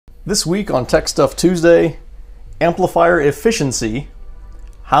This week on Tech Stuff Tuesday, amplifier efficiency,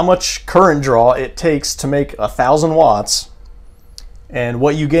 how much current draw it takes to make 1,000 watts, and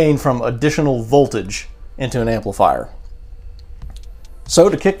what you gain from additional voltage into an amplifier. So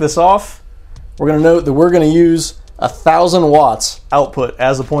to kick this off, we're going to note that we're going to use 1,000 watts output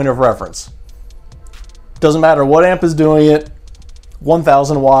as a point of reference. Doesn't matter what amp is doing it,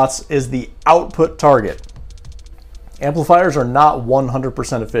 1,000 watts is the output target. Amplifiers are not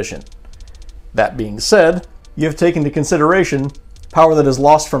 100% efficient. That being said, you have taken into consideration power that is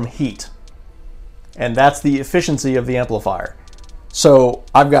lost from heat. And that's the efficiency of the amplifier. So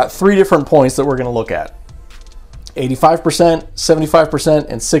I've got three different points that we're going to look at. 85%, 75%,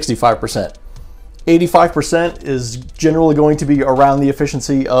 and 65%. 85% is generally going to be around the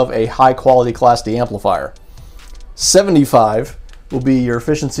efficiency of a high quality Class D amplifier. 75 will be your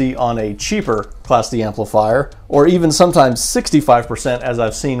efficiency on a cheaper Class D amplifier, or even sometimes 65%, as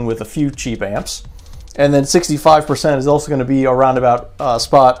I've seen with a few cheap amps. And then 65% is also going to be a roundabout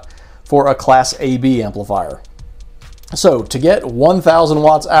spot for a Class AB amplifier. So to get 1,000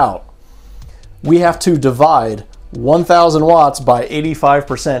 watts out, we have to divide 1,000 watts by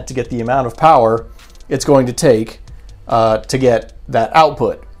 85% to get the amount of power it's going to take to get that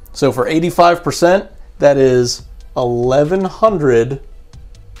output. So for 85%, that is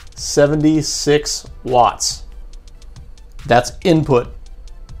 1,176 watts. That's input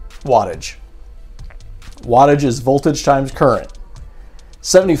wattage. Wattage is voltage times current.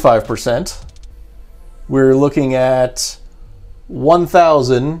 75%, we're looking at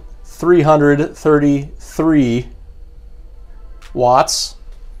 1,333 watts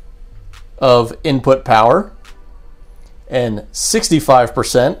of input power. And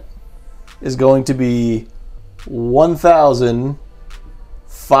 65% is going to be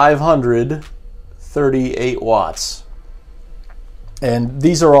 1,538 watts. And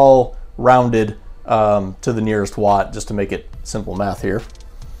these are all rounded to the nearest watt, just to make it simple math here.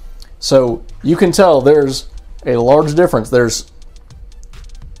 So you can tell there's a large difference. There's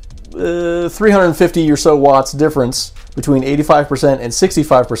 350 or so watts difference between 85% and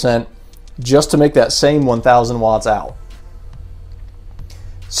 65% just to make that same 1,000 watts out.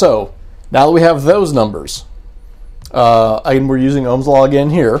 So now that we have those numbers, and we're using Ohm's law again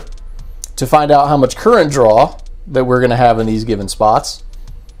here to find out how much current draw that we're going to have in these given spots.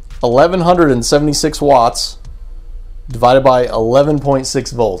 1,176 watts divided by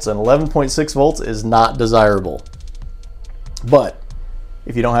 11.6 volts, and 11.6 volts is not desirable. But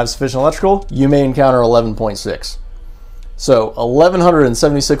if you don't have sufficient electrical, you may encounter 11.6. So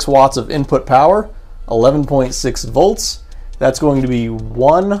 1,176 watts of input power, 11.6 volts, that's going to be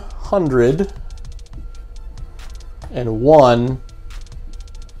 101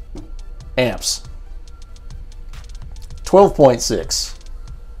 amps. 12.6,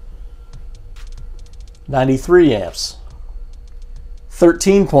 93 amps.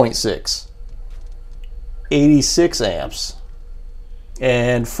 13.6, 86 amps.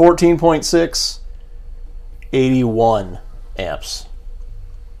 And 14.6, 81 amps.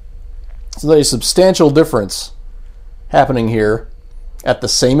 So there's a substantial difference happening here at the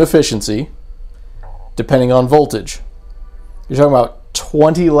same efficiency, depending on voltage. You're talking about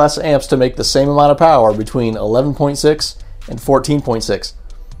 20 less amps to make the same amount of power between 11.6 and 14.6.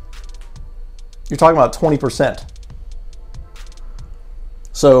 You're talking about 20%.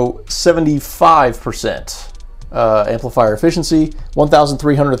 So 75% amplifier efficiency,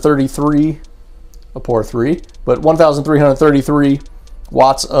 1,333, a poor 3, but 1,333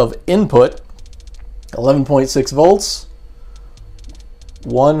 watts of input, 11.6 volts,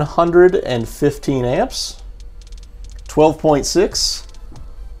 115 amps, 12.6,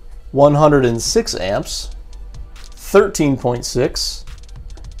 106 amps, 13.6,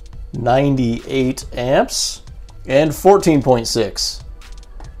 98 amps, and 14.6,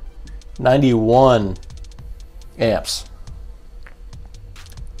 91 amps.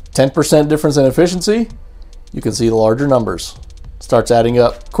 10% difference in efficiency, you can see the larger numbers. Starts adding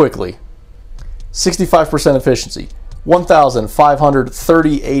up quickly. 65% efficiency,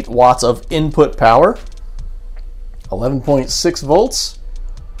 1,538 watts of input power, 11.6 volts,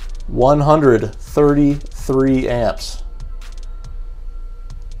 133 amps.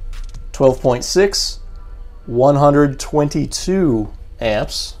 12.6, 122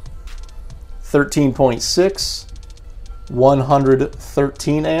 amps. 13.6,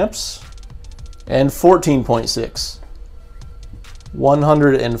 113 amps. And 14.6,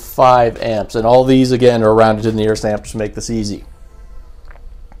 105 amps. And all these, again, are rounded to the nearest amps to make this easy.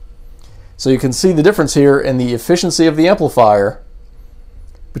 So you can see the difference here in the efficiency of the amplifier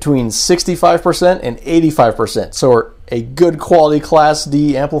between 65% and 85%. So a good quality Class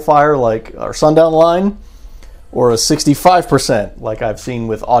D amplifier like our Sundown line, or a 65% like I've seen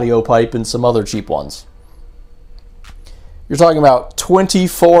with AudioPipe and some other cheap ones. You're talking about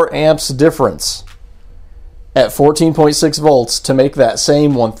 24 amps difference at 14.6 volts to make that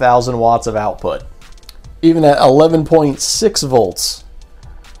same 1000 watts of output. Even at 11.6 volts,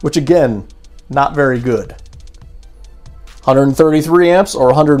 which again, not very good. 133 amps or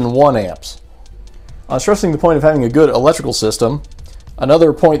 101 amps. On stressing the point of having a good electrical system,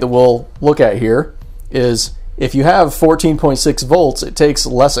 another point that we'll look at here is if you have 14.6 volts, it takes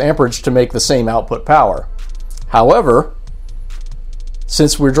less amperage to make the same output power. However,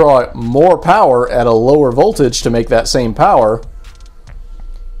 since we draw more power at a lower voltage to make that same power,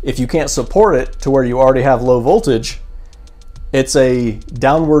 if you can't support it to where you already have low voltage, it's a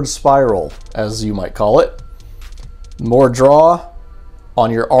downward spiral, as you might call it. More draw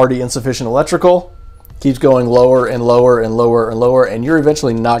on your already insufficient electrical keeps going lower and lower and lower and lower, and you're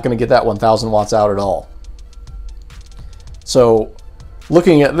eventually not going to get that 1000 watts out at all. So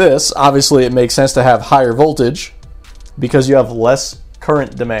looking at this, obviously it makes sense to have higher voltage because you have less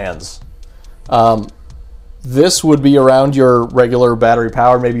current demands. This would be around your regular battery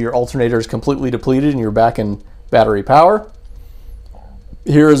power. Maybe your alternator is completely depleted and you're back in battery power.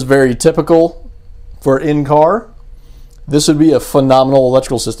 Here is very typical for in-car. This would be a phenomenal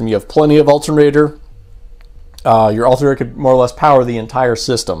electrical system. You have plenty of alternator. Your alternator could more or less power the entire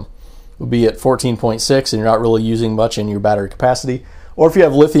system. It would be at 14.6 and you're not really using much in your battery capacity. Or if you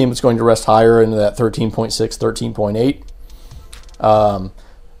have lithium, it's going to rest higher into that 13.6, 13.8.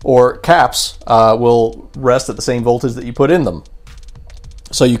 Or caps will rest at the same voltage that you put in them.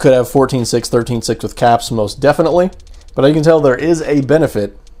 So you could have 14.6, 13.6 with caps most definitely. But you can tell there is a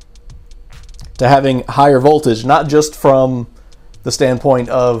benefit to having higher voltage, not just from the standpoint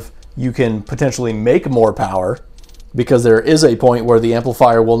of you can potentially make more power, because there is a point where the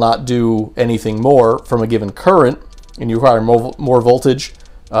amplifier will not do anything more from a given current, and you require more voltage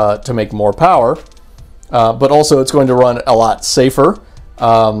to make more power. But also it's going to run a lot safer.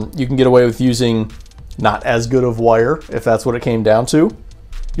 You can get away with using not as good of wire if that's what it came down to.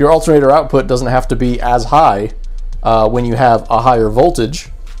 Your alternator output doesn't have to be as high when you have a higher voltage,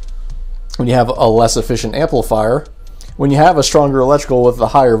 when you have a less efficient amplifier. When you have a stronger electrical with the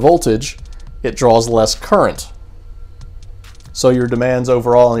higher voltage, it draws less current. So your demands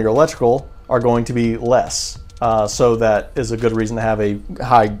overall on your electrical are going to be less. So that is a good reason to have a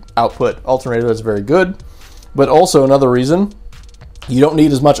high output alternator. That's very good. But also another reason, you don't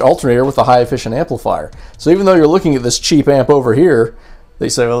need as much alternator with a high efficient amplifier. So even though you're looking at this cheap amp over here, they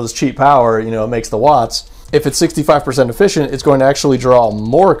say, well, this cheap power, you know, it makes the watts. If it's 65% efficient, it's going to actually draw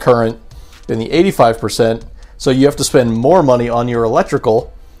more current than the 85%. So you have to spend more money on your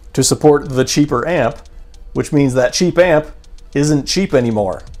electrical to support the cheaper amp, which means that cheap amp isn't cheap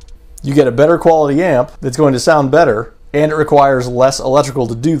anymore. You get a better quality amp that's going to sound better, and it requires less electrical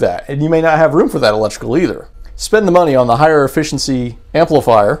to do that. And you may not have room for that electrical either. Spend the money on the higher efficiency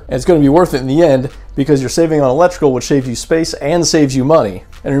amplifier, and it's going to be worth it in the end because you're saving on electrical, which saves you space and saves you money.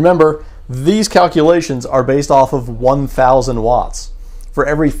 And remember, these calculations are based off of 1000 watts. For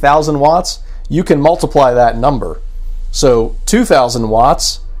every 1000 watts, you can multiply that number. So 2000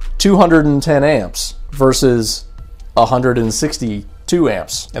 watts, 210 amps versus 162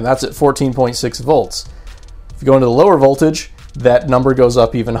 amps, and that's at 14.6 volts. If you go into the lower voltage, that number goes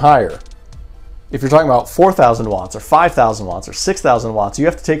up even higher. If you're talking about 4,000 watts or 5,000 watts or 6,000 watts, you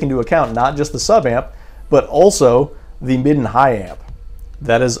have to take into account not just the sub amp, but also the mid and high amp.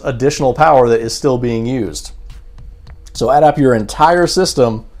 That is additional power that is still being used. So add up your entire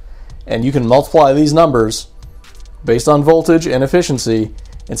system and you can multiply these numbers based on voltage and efficiency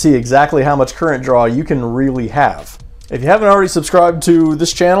and see exactly how much current draw you can really have. If you haven't already subscribed to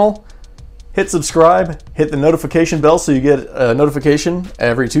this channel, hit subscribe, hit the notification bell so you get a notification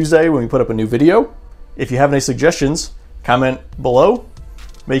every Tuesday when we put up a new video. If you have any suggestions, comment below.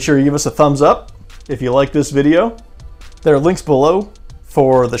 Make sure you give us a thumbs up if you like this video. There are links below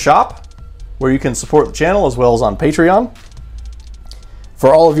for the shop where you can support the channel, as well as on Patreon.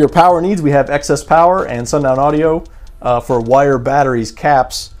 For all of your power needs, we have Excess Power and Sundown Audio for wire, batteries,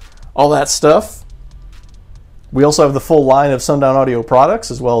 caps, all that stuff. We also have the full line of Sundown Audio products,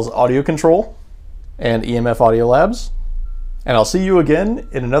 as well as audio control and EMF Audio Labs. And I'll see you again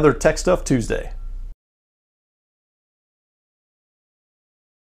in another Tech Stuff Tuesday.